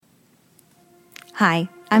Hi,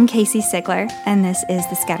 I'm Casey Sigler, and this is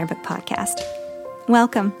the Scatterbook Podcast.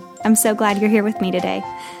 Welcome. I'm so glad you're here with me today.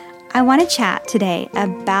 I want to chat today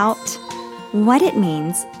about what it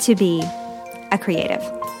means to be a creative.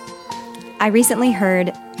 I recently heard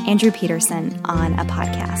Andrew Peterson on a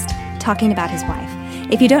podcast talking about his wife.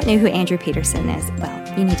 If you don't know who Andrew Peterson is,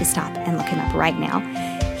 well, you need to stop and look him up right now.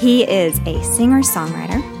 He is a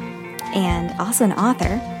singer-songwriter and also an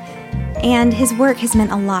author, and his work has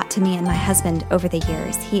meant a lot to me and my husband over the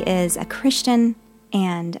years. He is a Christian,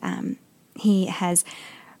 and he has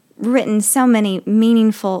written so many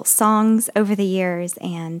meaningful songs over the years,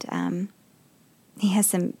 and he has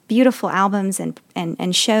some beautiful albums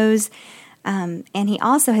and shows, and he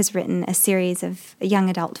also has written a series of young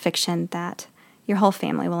adult fiction that your whole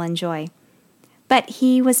family will enjoy. But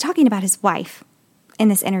he was talking about his wife in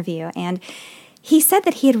this interview, and he said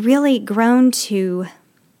that he had really grown to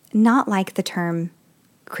not like the term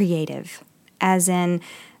creative, as in,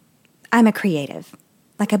 I'm a creative,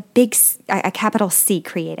 like a capital C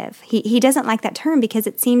creative. He doesn't like that term because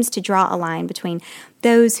it seems to draw a line between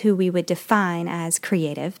those who we would define as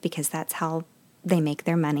creative, because that's how they make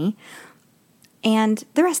their money, and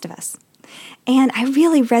the rest of us. And I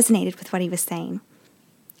really resonated with what he was saying.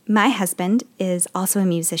 My husband is also a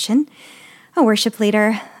musician, a worship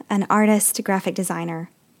leader, an artist, a graphic designer,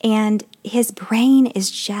 and his brain is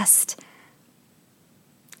just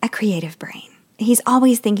a creative brain. He's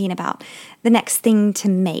always thinking about the next thing to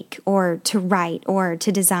make or to write or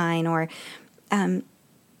to design or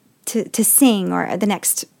to sing, or the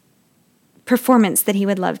next performance that he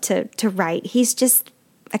would love to write. He's just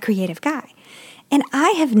a creative guy. And I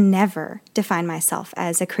have never defined myself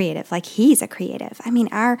as a creative like he's a creative. I mean,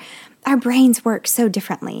 our brains work so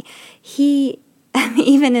differently. He,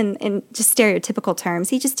 even in just stereotypical terms,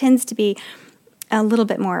 he just tends to be a little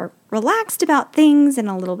bit more relaxed about things and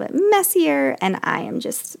a little bit messier, and I am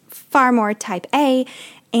just far more type A,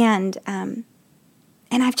 and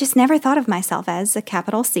I've just never thought of myself as a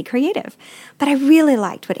capital C creative. But I really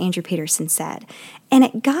liked what Andrew Peterson said, and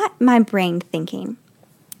it got my brain thinking.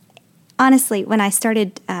 Honestly, when I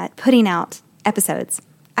started putting out episodes,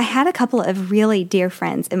 I had a couple of really dear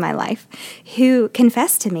friends in my life who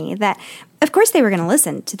confessed to me that, of course, they were going to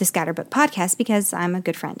listen to the Scatterbook Podcast because I'm a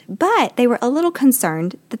good friend, but they were a little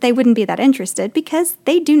concerned that they wouldn't be that interested because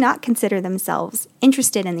they do not consider themselves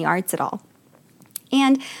interested in the arts at all.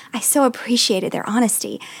 And I so appreciated their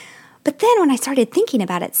honesty. But then when I started thinking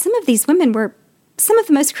about it, some of these women were some of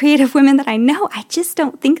the most creative women that I know. I just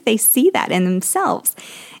don't think they see that in themselves.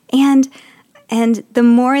 And the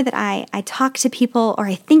more that I talk to people, or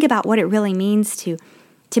I think about what it really means to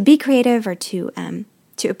be creative, or to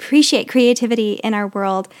appreciate creativity in our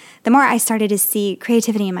world, the more I started to see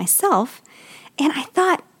creativity in myself. And I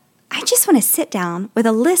thought, I just want to sit down with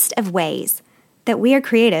a list of ways that we are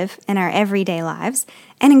creative in our everyday lives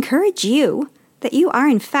and encourage you that you are,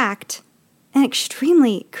 in fact, an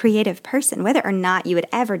extremely creative person, whether or not you would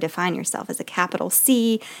ever define yourself as a capital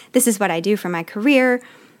C. This is what I do for my career.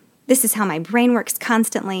 This is how my brain works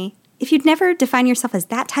constantly. If you'd never define yourself as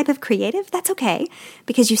that type of creative, that's okay,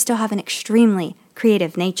 because you still have an extremely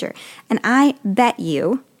creative nature. And I bet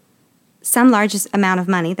you some large amount of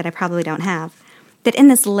money that I probably don't have, that in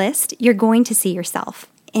this list, you're going to see yourself.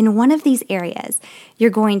 In one of these areas, you're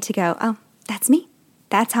going to go, oh, that's me.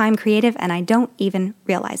 That's how I'm creative, and I don't even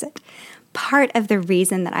realize it. Part of the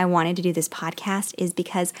reason that I wanted to do this podcast is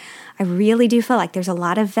because I really do feel like there's a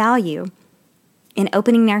lot of value in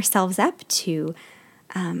opening ourselves up to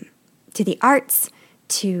the arts,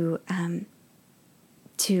 to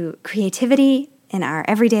creativity in our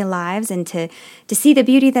everyday lives, and to see the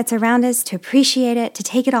beauty that's around us, to appreciate it, to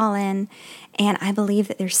take it all in. And I believe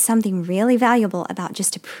that there's something really valuable about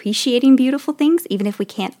just appreciating beautiful things, even if we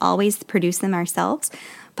can't always produce them ourselves.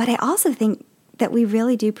 But I also think that we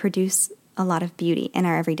really do produce a lot of beauty in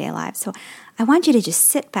our everyday lives. So I want you to just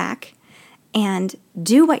sit back and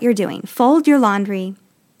do what you're doing. Fold your laundry,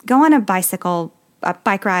 go on a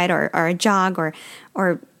bike ride, or a jog,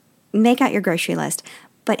 or make out your grocery list.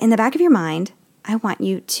 But in the back of your mind, I want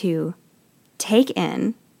you to take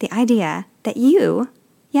in the idea that you,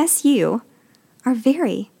 yes, you, are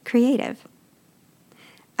very creative.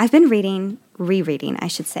 I've been rereading, I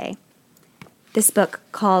should say, this book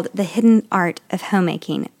called The Hidden Art of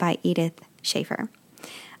Homemaking by Edith Schaefer.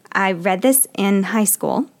 I read this in high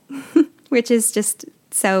school, which is just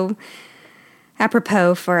so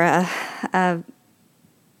apropos for a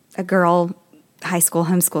girl high school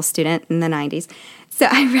homeschool student in the 90s. So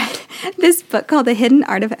I read this book called The Hidden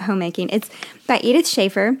Art of Homemaking. It's by Edith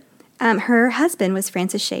Schaefer. Her husband was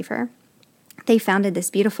Francis Schaefer. They founded this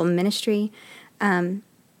beautiful ministry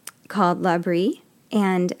called La Brie,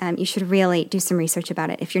 and you should really do some research about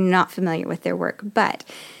it if you're not familiar with their work. But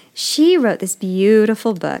she wrote this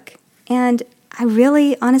beautiful book, and I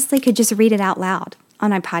really honestly could just read it out loud on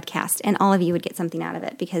my podcast, and all of you would get something out of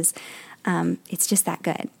it because it's just that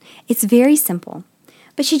good. It's very simple,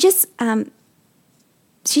 but she just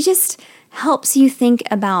helps you think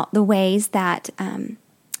about the ways that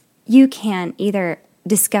you can either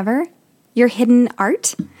discover your hidden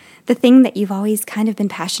art, the thing that you've always kind of been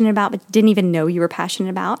passionate about but didn't even know you were passionate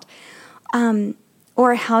about,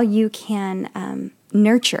 or how you can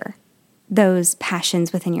nurture those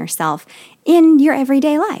passions within yourself in your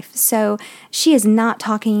everyday life. So she is not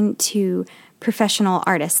talking to professional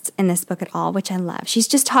artists in this book at all, which I love. She's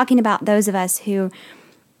just talking about those of us who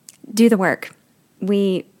do the work.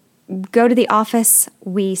 We go to the office,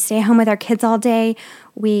 we stay home with our kids all day,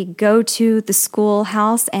 we go to the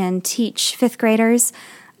schoolhouse and teach fifth graders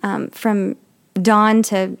from dawn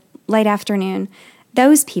to late afternoon.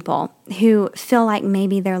 Those people who feel like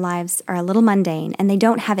maybe their lives are a little mundane and they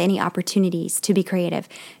don't have any opportunities to be creative.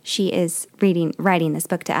 She is writing this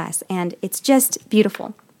book to us, and it's just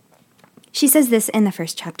beautiful. She says this in the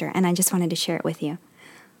first chapter, and I just wanted to share it with you.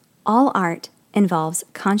 All art involves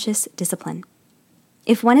conscious discipline.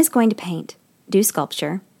 If one is going to paint, do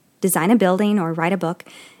sculpture, design a building, or write a book,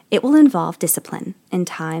 it will involve discipline in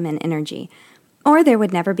time and energy, or there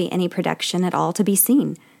would never be any production at all to be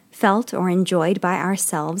seen, felt or enjoyed by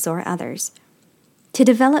ourselves or others. To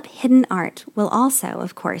develop hidden art will also,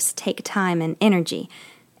 of course, take time and energy,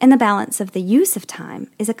 and the balance of the use of time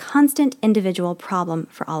is a constant individual problem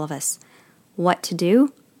for all of us. What to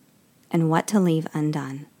do and what to leave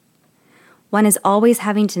undone. One is always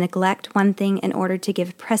having to neglect one thing in order to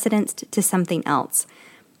give precedence to something else.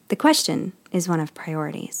 The question is one of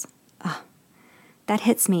priorities. Oh, that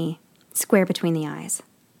hits me square between the eyes.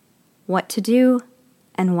 What to do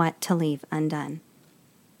and what to leave undone.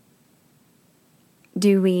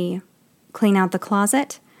 Do we clean out the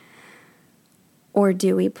closet? Or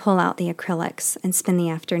do we pull out the acrylics and spend the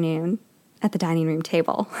afternoon at the dining room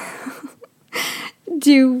table?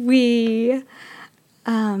 Do we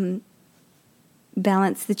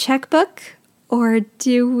balance the checkbook, or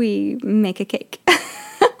do we make a cake?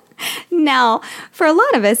 Now, for a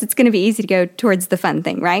lot of us, it's going to be easy to go towards the fun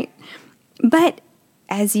thing, right? But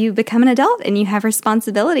as you become an adult and you have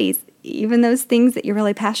responsibilities, even those things that you're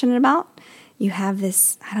really passionate about, you have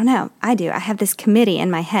this, I have this committee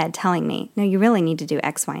in my head telling me, no, you really need to do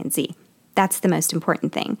X, Y, and Z. That's the most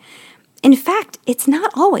important thing. In fact, it's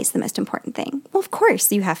not always the most important thing. Well, of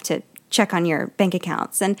course, you have to check on your bank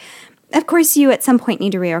accounts. And of course, you at some point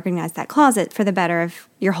need to reorganize that closet for the better of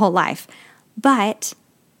your whole life. But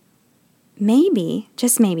maybe,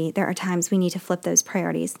 just maybe, there are times we need to flip those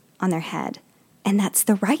priorities on their head. And that's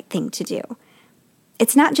the right thing to do.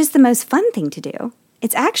 It's not just the most fun thing to do.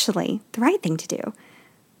 It's actually the right thing to do.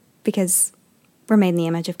 Because we're made in the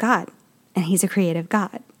image of God. And He's a creative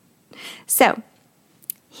God. So,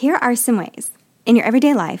 here are some ways in your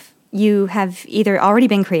everyday life you have either already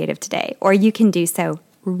been creative today or you can do so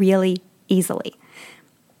really easily.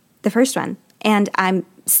 The first one, and I'm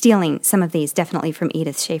stealing some of these definitely from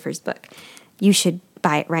Edith Schaefer's book. You should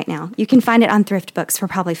buy it right now. You can find it on thrift books for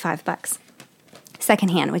probably $5.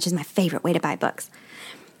 Secondhand, which is my favorite way to buy books.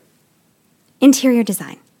 Interior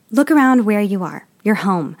design. Look around where you are, your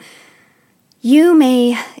home. You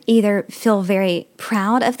may either feel very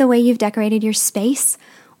proud of the way you've decorated your space,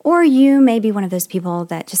 or you may be one of those people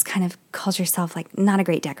that just kind of calls yourself like not a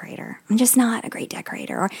great decorator. I'm just not a great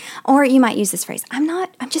decorator. Or you might use this phrase, I'm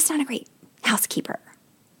just not a great housekeeper.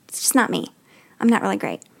 It's just not me. I'm not really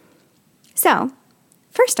great. So,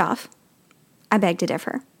 first off, I beg to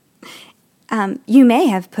differ. You may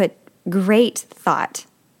have put great thought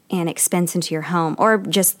and expense into your home, or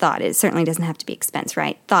just thought. It certainly doesn't have to be expense,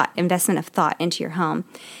 right? Investment of thought into your home.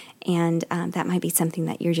 And that might be something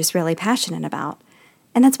that you're just really passionate about.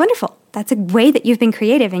 And that's wonderful. That's a way that you've been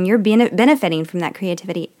creative and you're benefiting from that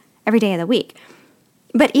creativity every day of the week.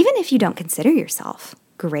 But even if you don't consider yourself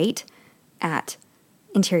great at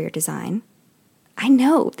interior design, I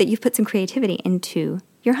know that you've put some creativity into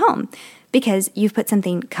your home because you've put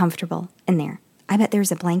something comfortable in there. I bet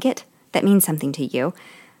there's a blanket that means something to you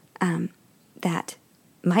that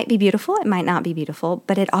might be beautiful, it might not be beautiful,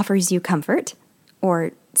 but it offers you comfort,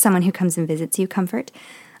 or someone who comes and visits you comfort.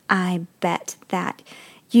 I bet that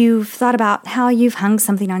you've thought about how you've hung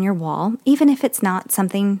something on your wall, even if it's not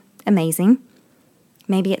something amazing.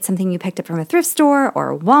 Maybe it's something you picked up from a thrift store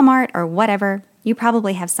or Walmart or whatever. You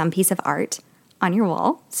probably have some piece of art on your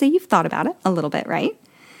wall, so you've thought about it a little bit, right?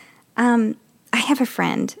 I have a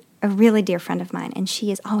friend, a really dear friend of mine, and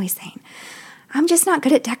she is always saying, I'm just not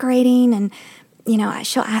good at decorating. And,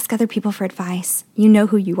 she'll ask other people for advice. You know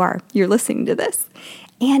who you are. You're listening to this.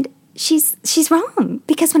 And she's wrong,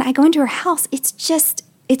 because when I go into her house,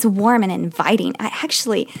 it's warm and inviting.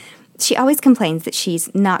 She always complains that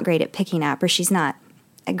she's not great at picking up, or she's not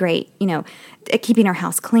a great, at keeping her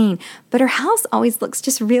house clean. But her house always looks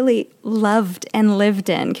just really loved and lived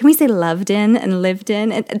in. Can we say loved in and lived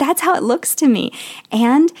in? And that's how it looks to me.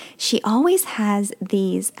 And she always has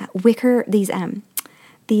these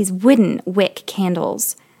wooden wick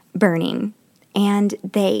candles burning, and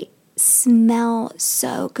they smell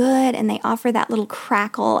so good, and they offer that little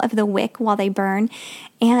crackle of the wick while they burn.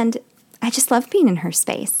 And I just love being in her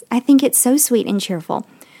space. I think it's so sweet and cheerful.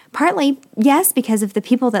 Partly, yes, because of the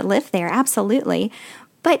people that live there, absolutely.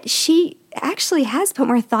 But she actually has put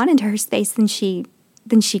more thought into her space than she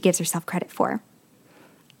gives herself credit for.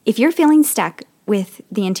 If you're feeling stuck with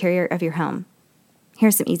the interior of your home,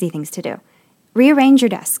 here's some easy things to do. Rearrange your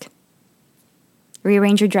desk.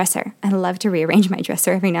 Rearrange your dresser. I love to rearrange my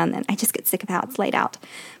dresser every now and then. I just get sick of how it's laid out.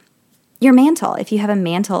 Your mantle, if you have a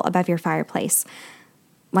mantle above your fireplace,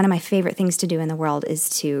 one of my favorite things to do in the world is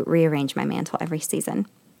to rearrange my mantle every season.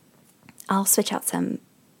 I'll switch out some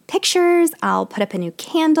pictures, I'll put up a new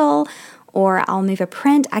candle, or I'll move a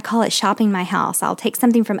print. I call it shopping my house. I'll take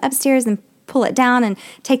something from upstairs and pull it down, and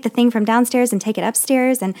take the thing from downstairs and take it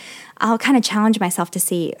upstairs, and I'll kind of challenge myself to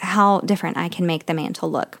see how different I can make the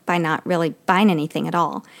mantle look by not really buying anything at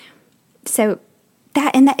all. So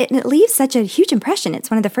it leaves such a huge impression.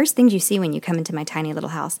 It's one of the first things you see when you come into my tiny little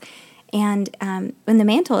house. And when the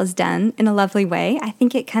mantle is done in a lovely way, I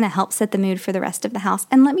think it kind of helps set the mood for the rest of the house.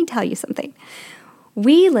 And let me tell you something.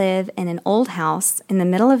 We live in an old house in the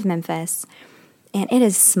middle of Memphis, and it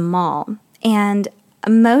is small. And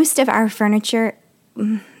most of our furniture,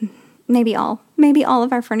 maybe all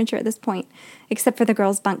of our furniture at this point, except for the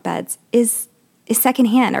girls' bunk beds, is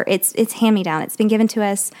secondhand, or it's hand-me-down. It's been given to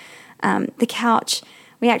us. The couch,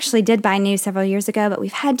 we actually did buy new several years ago, but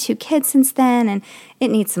we've had 2 kids since then, and it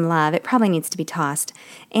needs some love. It probably needs to be tossed.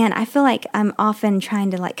 And I feel like I'm often trying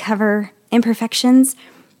to cover imperfections,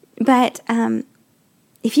 but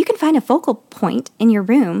if you can find a focal point in your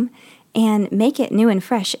room and make it new and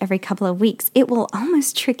fresh every couple of weeks, it will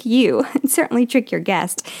almost trick you, and certainly trick your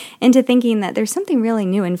guest, into thinking that there's something really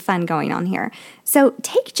new and fun going on here. So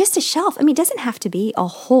take just a shelf. It doesn't have to be a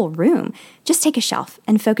whole room. Just take a shelf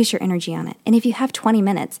and focus your energy on it. And if you have 20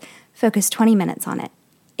 minutes, focus 20 minutes on it.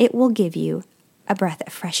 It will give you a breath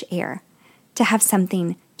of fresh air to have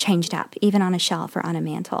something changed up, even on a shelf or on a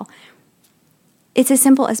mantle. It's as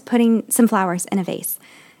simple as putting some flowers in a vase.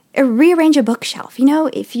 Rearrange a bookshelf.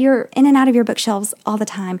 If you're in and out of your bookshelves all the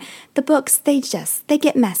time, the books, they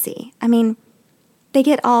get messy. They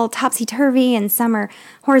get all topsy-turvy, and some are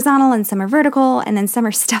horizontal and some are vertical, and then some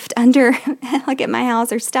are stuffed under, like at my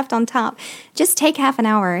house, or stuffed on top. Just take half an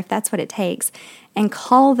hour, if that's what it takes, and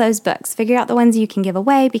cull those books. Figure out the ones you can give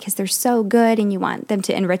away because they're so good and you want them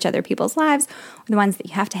to enrich other people's lives, or the ones that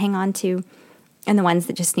you have to hang on to, and the ones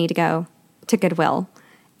that just need to go to Goodwill.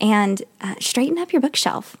 And straighten up your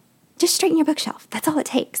bookshelf. Just straighten your bookshelf. That's all it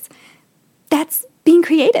takes. That's being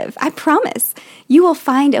creative. I promise. You will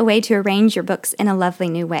find a way to arrange your books in a lovely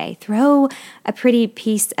new way. Throw a pretty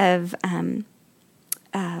piece of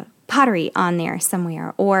pottery on there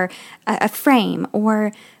somewhere, or a frame,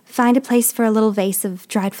 or find a place for a little vase of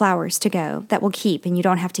dried flowers to go that will keep, and you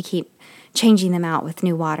don't have to keep changing them out with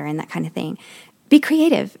new water and that kind of thing. Be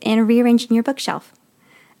creative in rearranging your bookshelf.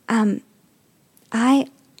 I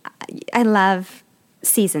love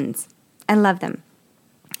seasons. I love them.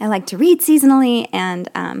 I like to read seasonally, and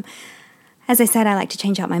as I said, I like to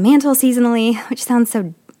change out my mantle seasonally, which sounds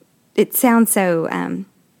so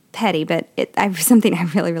petty, but it's something I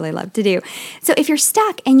really, really love to do. So if you're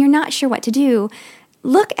stuck and you're not sure what to do,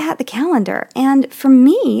 look at the calendar. And for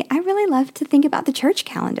me, I really love to think about the church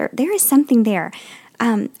calendar. There is something there.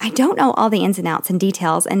 I don't know all the ins and outs and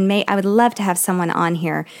details, and I would love to have someone on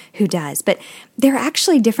here who does, but there are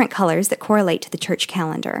actually different colors that correlate to the church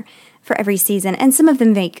calendar for every season, and some of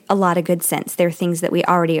them make a lot of good sense. They're things that we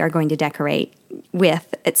already are going to decorate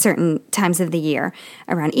with at certain times of the year,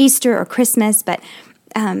 around Easter or Christmas, but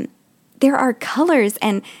there are colors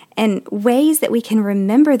and ways that we can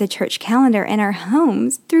remember the church calendar in our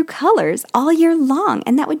homes through colors all year long.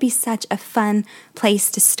 And that would be such a fun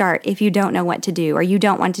place to start if you don't know what to do, or you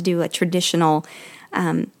don't want to do a traditional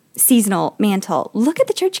seasonal mantle. Look at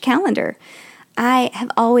the church calendar. I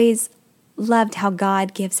have always loved how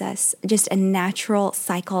God gives us just a natural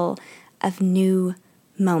cycle of new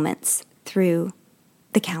moments through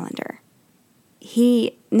the calendar.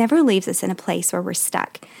 He never leaves us in a place where we're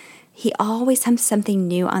stuck. He always has something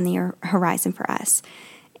new on the horizon for us.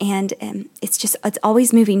 And it's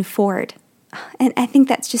always moving forward. And I think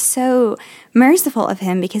that's just so merciful of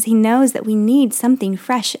him, because he knows that we need something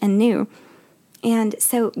fresh and new. And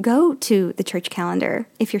so go to the church calendar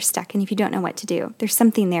if you're stuck and if you don't know what to do. There's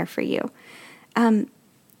something there for you.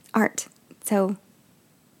 Art. So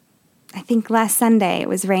I think last Sunday it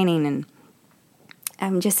was raining, and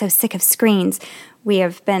I'm just so sick of screens. We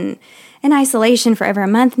have been in isolation for over a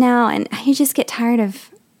month now, and you just get tired of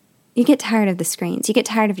the screens. You get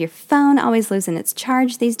tired of your phone always losing its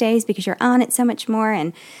charge these days because you're on it so much more.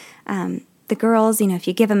 And the girls, if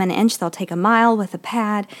you give them an inch, they'll take a mile with a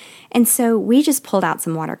pad. And so we just pulled out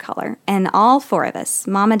some watercolor, and all four of us,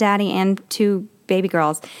 Mama, Daddy, and two baby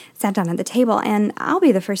girls, sat down at the table. And I'll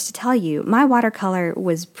be the first to tell you, my watercolor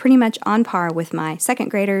was pretty much on par with my second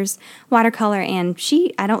grader's watercolor. And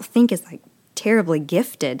she, I don't think, is terribly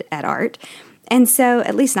gifted at art. And so,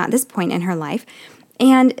 at least not at this point in her life.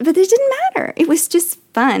 But it didn't matter. It was just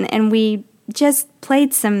fun. And we just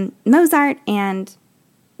played some Mozart and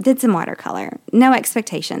did some watercolor. No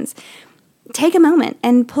expectations. Take a moment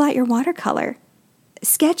and pull out your watercolor.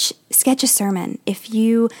 Sketch a sermon. If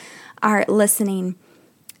you are listening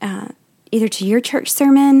either to your church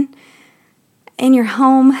sermon in your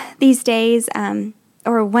home these days,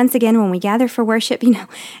 or once again when we gather for worship,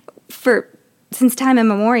 since time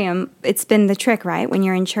immemorial, it's been the trick, right, when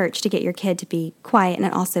you're in church to get your kid to be quiet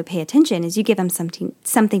and also pay attention, is you give them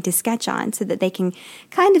something to sketch on so that they can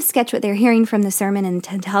kind of sketch what they're hearing from the sermon and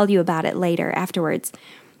to tell you about it later afterwards.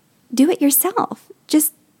 Do it yourself.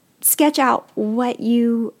 Just sketch out what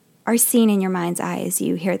you are seeing in your mind's eye as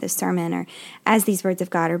you hear the sermon or as these words of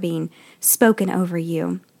God are being spoken over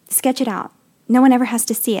you. Sketch it out. No one ever has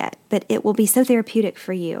to see it, but it will be so therapeutic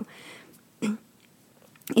for you.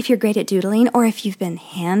 If you're great at doodling, or if you've been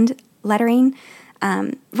hand lettering,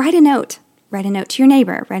 write a note. Write a note to your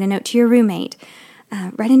neighbor. Write a note to your roommate.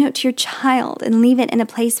 Write a note to your child and leave it in a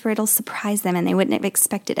place where it'll surprise them and they wouldn't have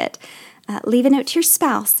expected it. Leave a note to your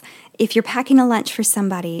spouse. If you're packing a lunch for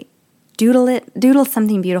somebody, doodle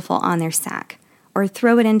something beautiful on their sack, or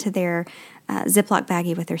throw it into their Ziploc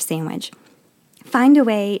baggie with their sandwich. Find a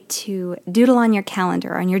way to doodle on your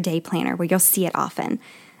calendar, on your day planner, where you'll see it often.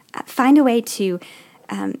 Find a way to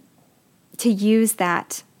use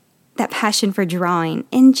that passion for drawing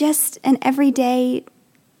in just an everyday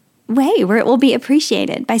way where it will be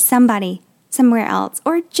appreciated by somebody somewhere else,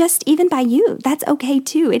 or just even by you. That's okay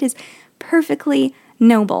too. It is perfectly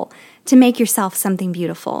noble to make yourself something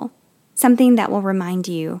beautiful, something that will remind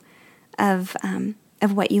you of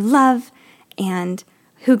what you love and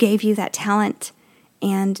who gave you that talent,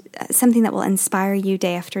 and something that will inspire you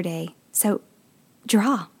day after day. So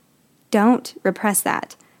draw. Don't repress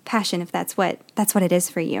that passion if that's what it is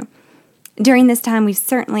for you. During this time, we've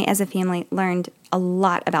certainly, as a family, learned a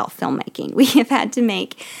lot about filmmaking. We have had to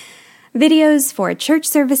make videos for church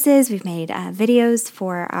services. We've made videos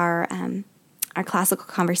for our classical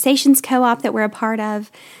conversations co-op that we're a part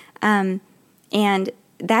of, and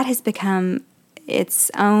that has become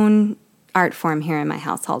its own art form here in my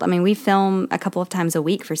household. I mean, we film a couple of times a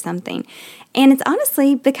week for something, and it's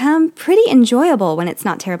honestly become pretty enjoyable when it's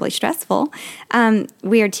not terribly stressful.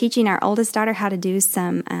 We are teaching our oldest daughter how to do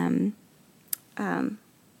some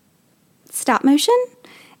stop motion,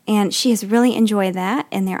 and she has really enjoyed that,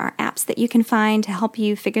 and there are apps that you can find to help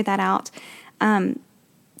you figure that out.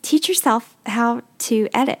 Teach yourself how to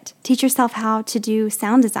edit. Teach yourself how to do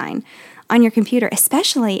sound design on your computer,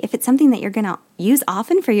 especially if it's something that you're going to use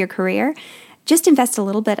often for your career. Just invest a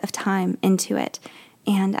little bit of time into it.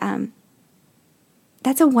 And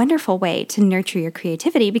that's a wonderful way to nurture your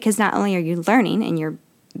creativity, because not only are you learning and you're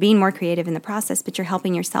being more creative in the process, but you're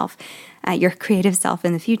helping yourself, your creative self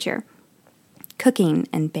in the future. Cooking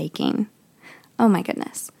and baking. Oh my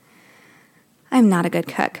goodness. I'm not a good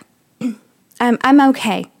cook. I'm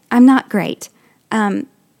okay. I'm not great.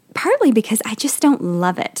 Partly because I just don't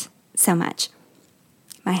love it so much.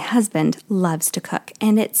 My husband loves to cook,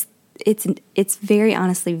 and it's very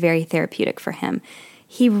honestly very therapeutic for him.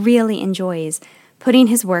 He really enjoys putting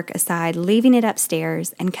his work aside, leaving it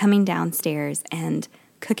upstairs, and coming downstairs and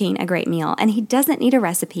cooking a great meal. And he doesn't need a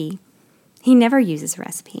recipe. He never uses a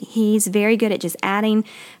recipe. He's very good at just adding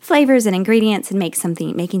flavors and ingredients and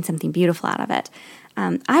making something beautiful out of it.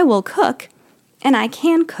 I will cook, and I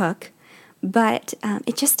can cook, but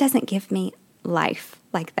it just doesn't give me life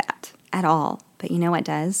like that at all. But you know what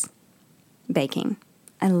does? Baking.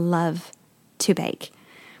 I love to bake.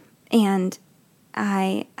 And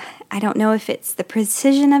I don't know if it's the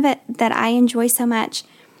precision of it that I enjoy so much,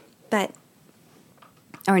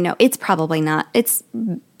 or no, it's probably not. It's,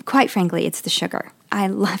 quite frankly, it's the sugar. I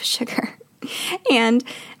love sugar and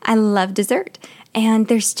I love dessert. And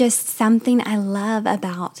there's just something I love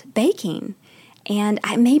about baking. And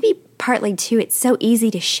maybe partly too, it's so easy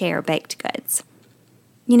to share baked goods.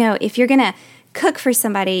 You know, if you're going to cook for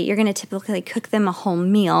somebody, you're going to typically cook them a whole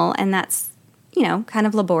meal, and that's, you know, kind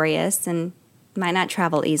of laborious and might not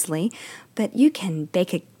travel easily. But you can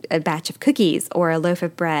bake a batch of cookies or a loaf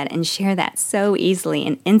of bread and share that so easily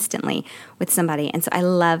and instantly with somebody. And so I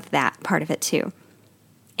love that part of it too.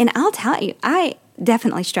 And I'll tell you, I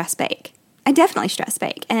definitely stress bake.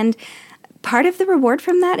 And part of the reward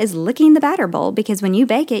from that is licking the batter bowl, because when you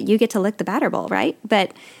bake it, you get to lick the batter bowl, right?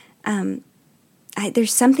 But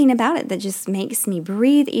there's something about it that just makes me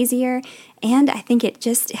breathe easier, and I think it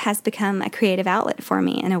just has become a creative outlet for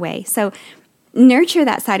me in a way. So nurture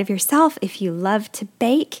that side of yourself. If you love to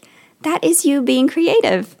bake, that is you being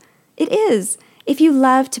creative. It is. If you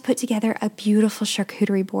love to put together a beautiful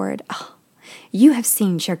charcuterie board, you have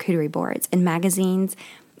seen charcuterie boards in magazines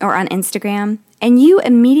or on Instagram, and you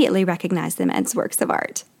immediately recognize them as works of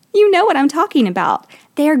art. You know what I'm talking about.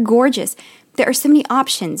 They are gorgeous. There are so many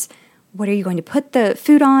options. What are you going to put the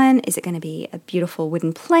food on? Is it going to be a beautiful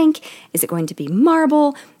wooden plank? Is it going to be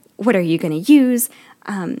marble? What are you going to use?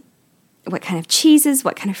 What kind of cheeses?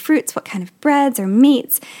 What kind of fruits? What kind of breads or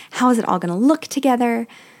meats? How is it all going to look together?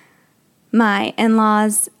 My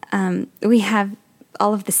in-laws, we have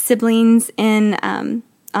all of the siblings on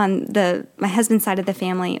my husband's side of the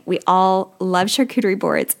family. We all love charcuterie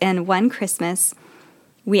boards, and one Christmas,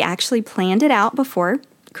 we actually planned it out before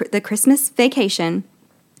the Christmas vacation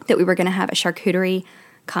that we were going to have a charcuterie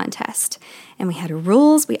contest. And we had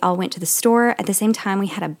rules. We all went to the store. At the same time, we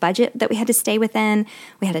had a budget that we had to stay within.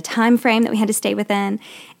 We had a time frame that we had to stay within.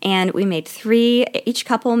 And we made each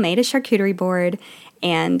couple made a charcuterie board.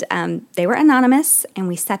 And they were anonymous, and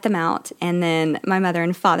we set them out. And then my mother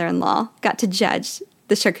and father-in-law got to judge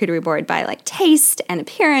the charcuterie board by like taste and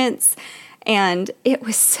appearance. And it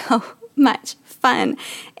was so much fun.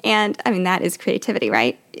 And I mean, that is creativity,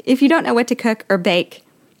 right? If you don't know what to cook or bake,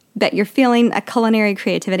 but you're feeling a culinary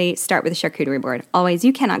creativity, start with a charcuterie board. Always,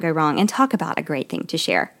 you cannot go wrong. And talk about a great thing to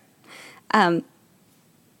share.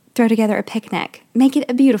 Throw together a picnic. Make it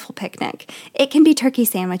a beautiful picnic. It can be turkey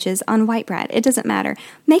sandwiches on white bread. It doesn't matter.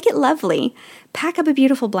 Make it lovely. Pack up a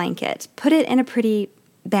beautiful blanket. Put it in a pretty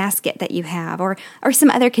basket that you have, or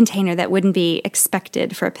some other container that wouldn't be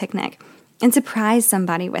expected for a picnic. And surprise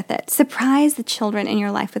somebody with it. Surprise the children in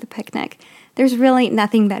your life with a picnic. There's really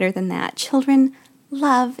nothing better than that. Children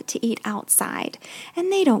love to eat outside,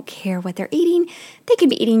 and they don't care what they're eating. They could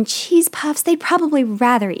be eating cheese puffs. They'd probably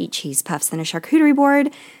rather eat cheese puffs than a charcuterie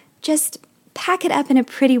board. Just pack it up in a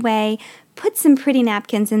pretty way. Put some pretty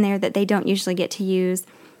napkins in there that they don't usually get to use,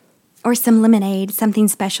 or some lemonade, something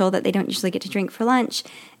special that they don't usually get to drink for lunch,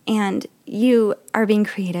 and you are being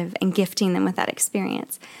creative and gifting them with that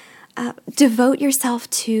experience. Devote yourself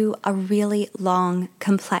to a really long,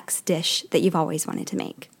 complex dish that you've always wanted to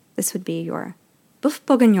make. This would be your boeuf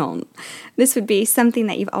bourguignon. This would be something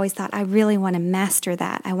that you've always thought, I really want to master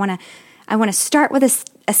that. I want to start with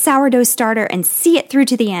a sourdough starter and see it through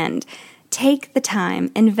to the end. Take the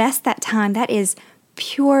time, invest that time. That is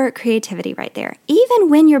pure creativity right there. Even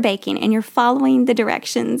when you're baking and you're following the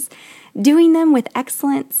directions, doing them with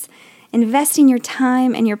excellence, investing your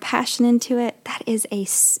time and your passion into it, that is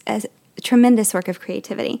a tremendous work of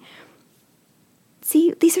creativity.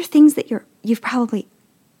 See, these are things that you've probably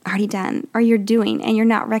already done, or you're doing, and you're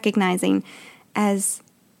not recognizing as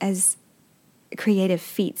creative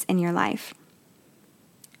feats in your life.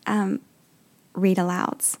 Read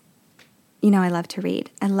alouds. You know I love to read.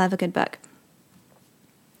 I love a good book.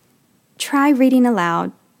 Try reading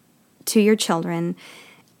aloud to your children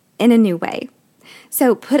in a new way.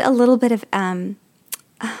 So put a little bit of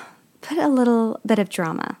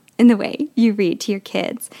drama in the way you read to your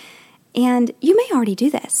kids. And you may already do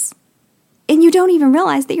this, and you don't even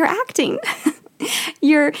realize that you're acting.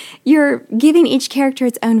 You're giving each character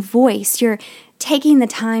its own voice. You're taking the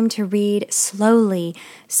time to read slowly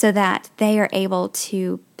so that they are able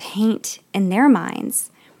to paint in their minds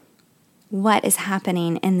what is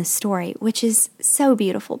happening in the story, which is so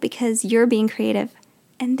beautiful because you're being creative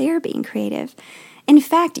and they're being creative. In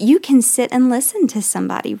fact, you can sit and listen to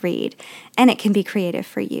somebody read, and it can be creative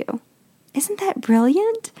for you. Isn't that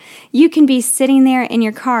brilliant? You can be sitting there in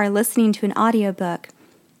your car listening to an audiobook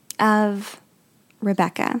of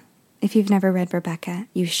Rebecca. If you've never read Rebecca,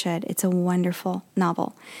 you should. It's a wonderful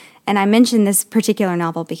novel. And I mentioned this particular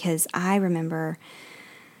novel because I remember,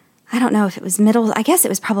 I don't know if it was I guess it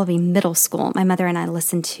was probably middle school. My mother and I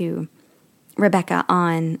listened to Rebecca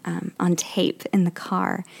on tape in the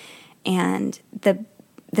car. And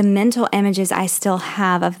the mental images I still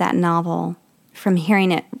have of that novel from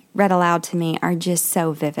hearing it read aloud to me are just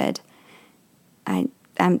so vivid.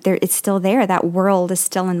 It's still there. That world is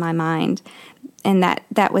still in my mind. And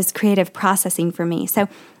that was creative processing for me. So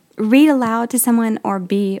read aloud to someone or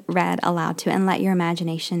be read aloud to, and let your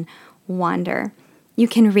imagination wander. You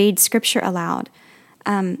can read scripture aloud.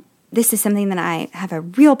 This is something that I have a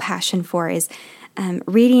real passion for, is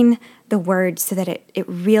reading the word so that it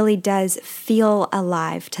really does feel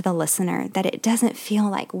alive to the listener, that it doesn't feel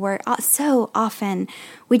like so often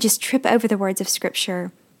we just trip over the words of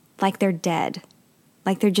scripture like they're dead,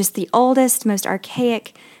 like they're just the oldest, most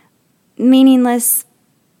archaic, meaningless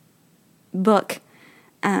book,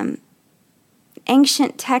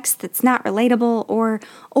 ancient text that's not relatable,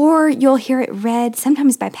 or you'll hear it read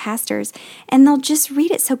sometimes by pastors, and they'll just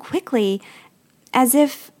read it so quickly as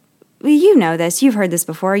if, well, you know this, you've heard this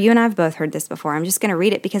before, you and I have both heard this before, I'm just going to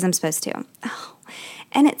read it because I'm supposed to. Oh,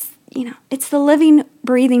 and it's the living,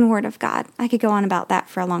 breathing Word of God. I could go on about that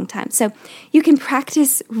for a long time. So you can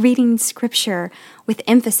practice reading Scripture with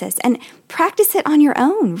emphasis and practice it on your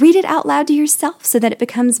own. Read it out loud to yourself so that it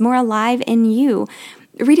becomes more alive in you.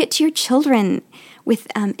 Read it to your children with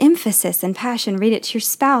emphasis and passion. Read it to your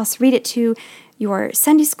spouse. Read it to your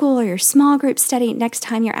Sunday school or your small group study next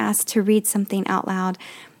time you're asked to read something out loud.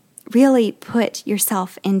 Really put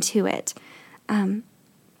yourself into it.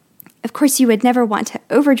 Of course, you would never want to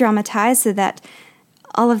over-dramatize so that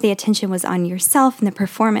all of the attention was on yourself and the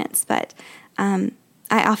performance, but I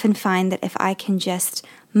often find that if I can just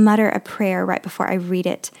mutter a prayer right before I read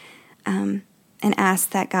it and ask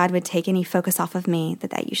that God would take any focus off of me,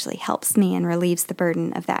 that usually helps me and relieves the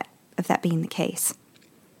burden of that being the case.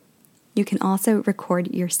 You can also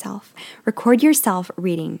record yourself. Record yourself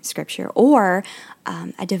reading Scripture, or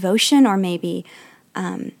a devotion, or maybe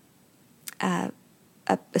a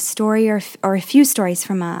story or a few stories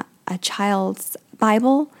from a child's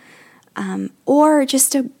Bible, or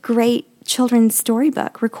just a great children's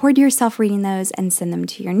storybook. Record yourself reading those and send them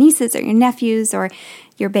to your nieces or your nephews or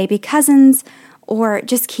your baby cousins, or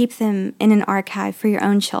just keep them in an archive for your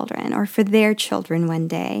own children or for their children one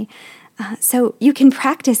day. So you can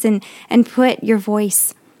practice and put your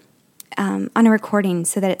voice on a recording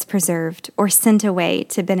so that it's preserved or sent away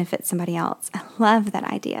to benefit somebody else. I love that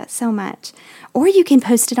idea so much. Or you can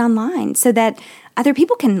post it online so that other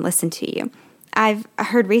people can listen to you. I've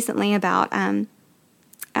heard recently about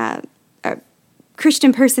a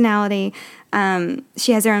Christian personality.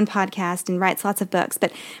 She has her own podcast and writes lots of books,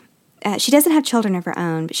 but she doesn't have children of her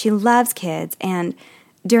own, but she loves kids. And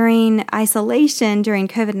during isolation, during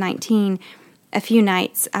COVID-19, a few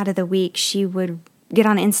nights out of the week, she would get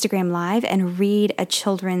on Instagram Live and read a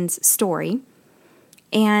children's story,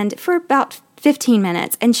 and for about 15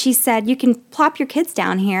 minutes. And she said, you can plop your kids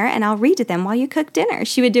down here and I'll read to them while you cook dinner.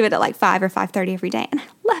 She would do it at like 5 or 5:30 every day. And I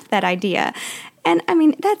love that idea. And I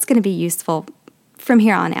mean, that's going to be useful from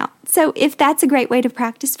here on out. So if that's a great way to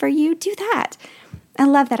practice for you, do that. I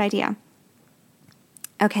love that idea.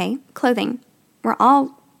 Okay, clothing. We're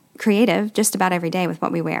all creative just about every day with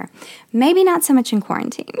what we wear. Maybe not so much in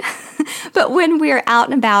quarantine, but when we're out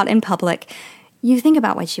and about in public, you think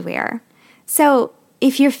about what you wear. So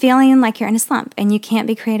if you're feeling like you're in a slump and you can't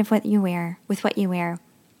be creative with what you wear,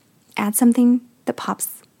 add something that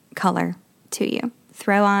pops color to you.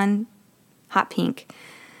 Throw on hot pink.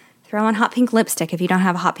 Throw on hot pink lipstick if you don't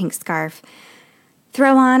have a hot pink scarf.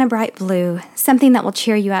 Throw on a bright blue, something that will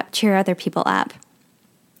cheer you up, cheer other people up.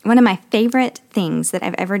 One of my favorite things that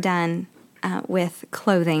I've ever done with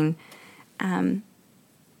clothing, I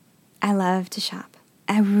love to shop.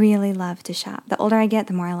 I really love to shop. The older I get,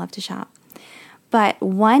 the more I love to shop. But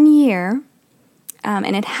one year,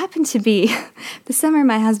 and it happened to be the summer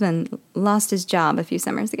my husband lost his job a few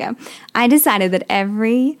summers ago, I decided that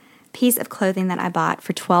every piece of clothing that I bought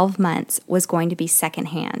for 12 months was going to be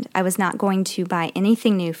secondhand. I was not going to buy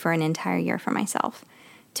anything new for an entire year for myself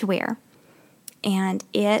to wear. And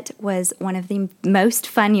it was one of the most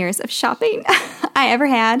fun years of shopping I ever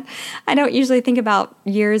had. I don't usually think about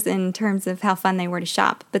years in terms of how fun they were to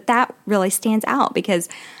shop, but that really stands out because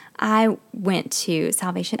I went to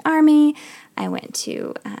Salvation Army, I went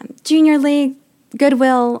to Junior League,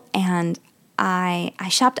 Goodwill, and I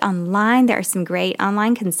shopped online. There are some great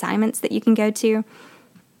online consignments that you can go to.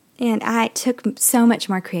 And I took so much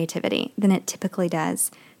more creativity than it typically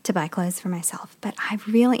does to buy clothes for myself. But I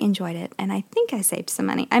really enjoyed it, and I think I saved some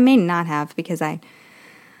money. I may not have because I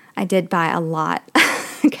did buy a lot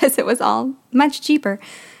because it was all much cheaper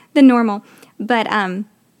than normal. But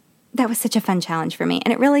that was such a fun challenge for me,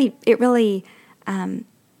 and it really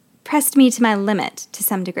pressed me to my limit to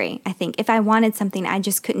some degree, I think. If I wanted something, I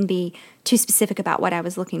just couldn't be too specific about what I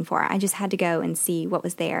was looking for. I just had to go and see what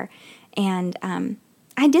was there. And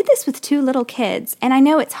I did this with 2 little kids, and I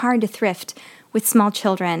know it's hard to thrift with small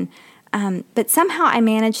children, but somehow I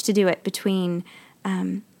managed to do it between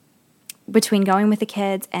going with the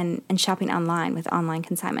kids and shopping online with online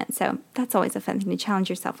consignment. So that's always a fun thing to challenge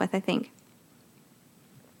yourself with, I think.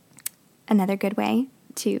 Another good way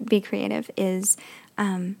to be creative is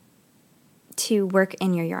to work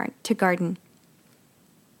in your yard, to garden.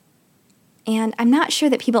 And I'm not sure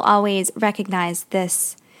that people always recognize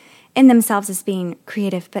this in themselves as being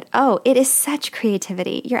creative, but it is such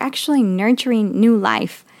creativity. You're actually nurturing new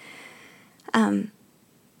life. I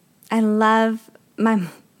love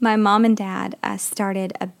my mom and dad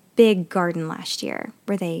started a big garden last year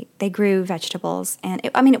where they grew vegetables. And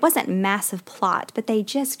it wasn't a massive plot, but they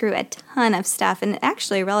just grew a ton of stuff in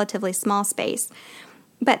actually a relatively small space.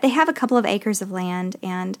 But they have a couple of acres of land,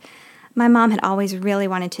 and my mom had always really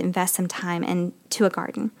wanted to invest some time into a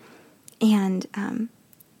garden. And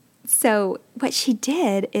so what she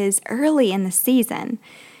did is early in the season,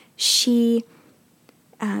 she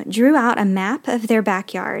drew out a map of their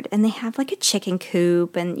backyard, and they have like a chicken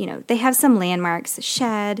coop, and they have some landmarks, a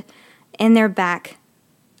shed in their back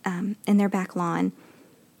lawn,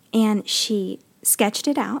 and she sketched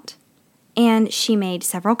it out, and she made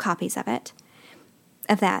several copies of it,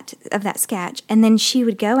 of that sketch, and then she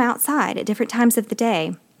would go outside at different times of the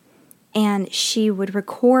day, and she would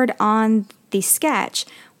record on the sketch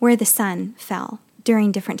where the sun fell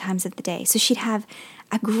during different times of the day. So she'd have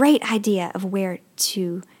a great idea of where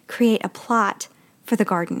to create a plot for the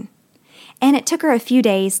garden. And it took her a few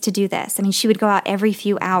days to do this. She would go out every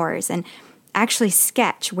few hours and actually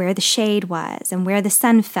sketch where the shade was and where the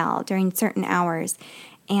sun fell during certain hours.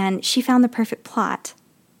 And she found the perfect plot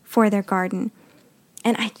for their garden.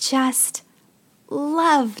 And I just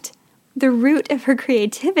loved the root of her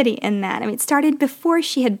creativity in that. It started before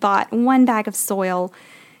she had bought 1 bag of soil.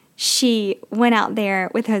 She went out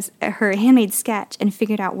there with her handmade sketch and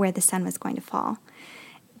figured out where the sun was going to fall.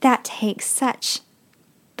 That takes such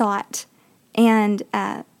thought and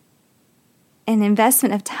an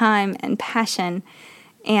investment of time and passion.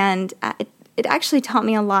 And it actually taught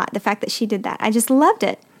me a lot, the fact that she did that. I just loved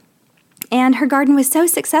it. And her garden was so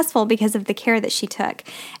successful because of the care that she took.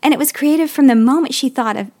 And it was creative from the moment she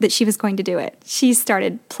thought that she was going to do it. She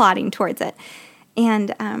started plotting towards it.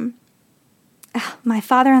 And my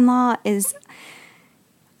father-in-law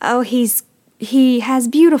he has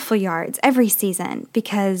beautiful yards every season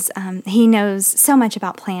because he knows so much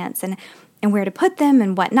about plants and where to put them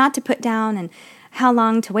and what not to put down and how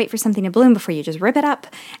long to wait for something to bloom before you just rip it up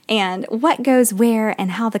and what goes where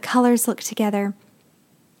and how the colors look together.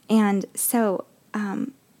 And so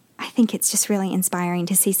I think it's just really inspiring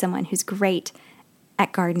to see someone who's great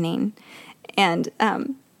at gardening. And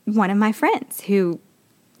one of my friends who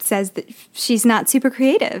says that she's not super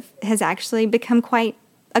creative has actually become quite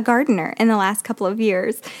a gardener in the last couple of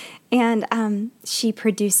years. And she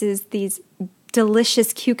produces these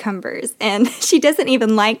delicious cucumbers, and she doesn't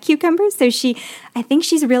even like cucumbers, so I think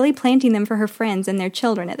she's really planting them for her friends and their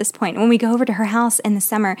children at this point. When we go over to her house in the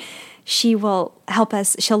summer, she will help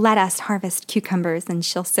us, she'll let us harvest cucumbers, and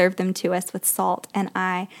she'll serve them to us with salt, and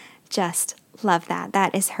I just love that.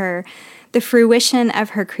 That is the fruition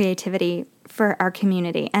of her creativity for our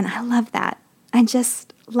community, and I love that. I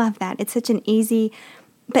just love that. It's such an easy,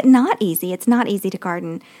 but not easy. It's not easy to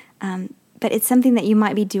garden, but it's something that you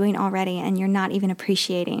might be doing already and you're not even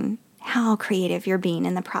appreciating how creative you're being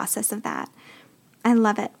in the process of that. I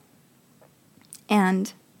love it.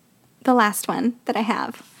 And the last one that I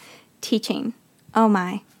have, teaching. Oh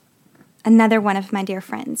my. Another one of my dear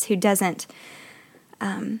friends who doesn't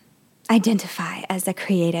identify as a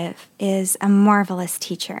creative is a marvelous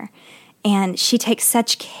teacher. And she takes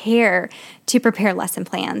such care to prepare lesson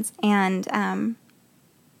plans and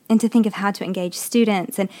to think of how to engage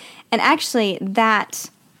students. And actually that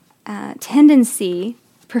tendency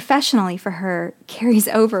professionally for her carries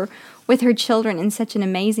over with her children in such an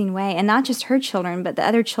amazing way. And not just her children, but the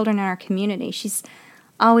other children in our community. She's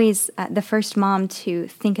always the first mom to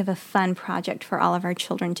think of a fun project for all of our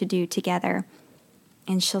children to do together.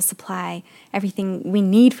 And she'll supply everything we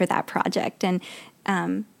need for that project. And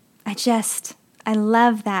I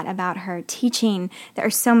love that about her teaching. There are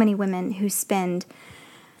so many women who spend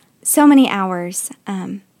so many hours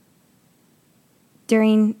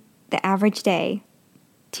during the average day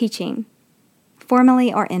teaching,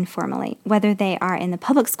 formally or informally, whether they are in the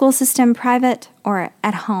public school system, private, or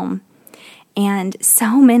at home. And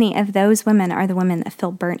so many of those women are the women that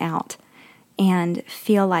feel burnt out and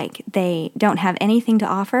feel like they don't have anything to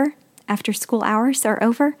offer after school hours are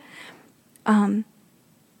over.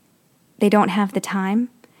 They don't have the time,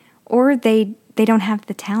 or they don't have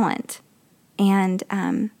the talent. And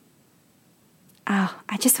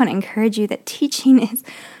I just want to encourage you that teaching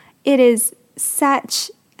is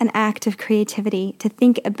such an act of creativity, to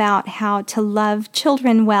think about how to love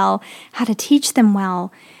children well, how to teach them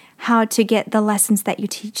well, how to get the lessons that you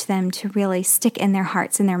teach them to really stick in their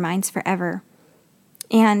hearts and their minds forever.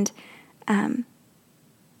 And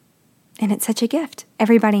it's such a gift.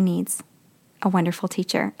 Everybody needs a wonderful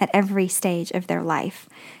teacher at every stage of their life.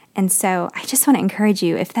 And so I just want to encourage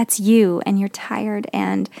you, if that's you and you're tired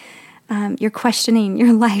and you're questioning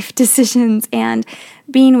your life decisions, and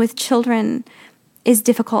being with children is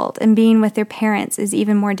difficult, and being with their parents is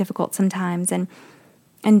even more difficult sometimes, and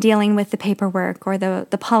dealing with the paperwork or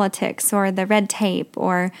the politics or the red tape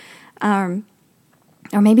or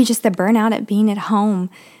maybe just the burnout at being at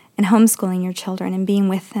home and homeschooling your children and being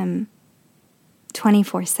with them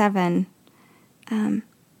 24/7.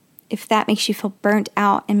 If that makes you feel burnt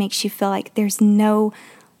out and makes you feel like there's no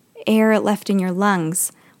air left in your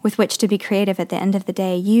lungs with which to be creative at the end of the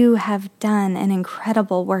day, you have done an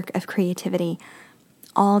incredible work of creativity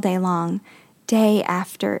all day long, day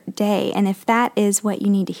after day. And if that is what you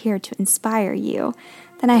need to hear to inspire you,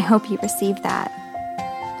 then I hope you receive that.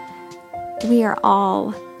 We are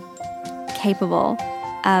all capable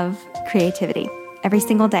of creativity every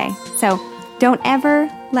single day. So don't ever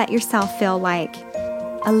let yourself feel like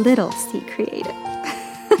a little C creative.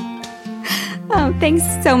 Thanks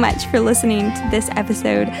so much for listening to this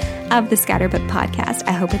episode of the Scatterbook Podcast.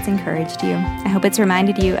 I hope it's encouraged you. I hope it's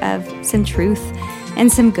reminded you of some truth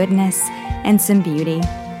and some goodness and some beauty.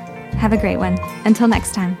 Have a great one. Until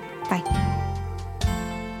next time, bye.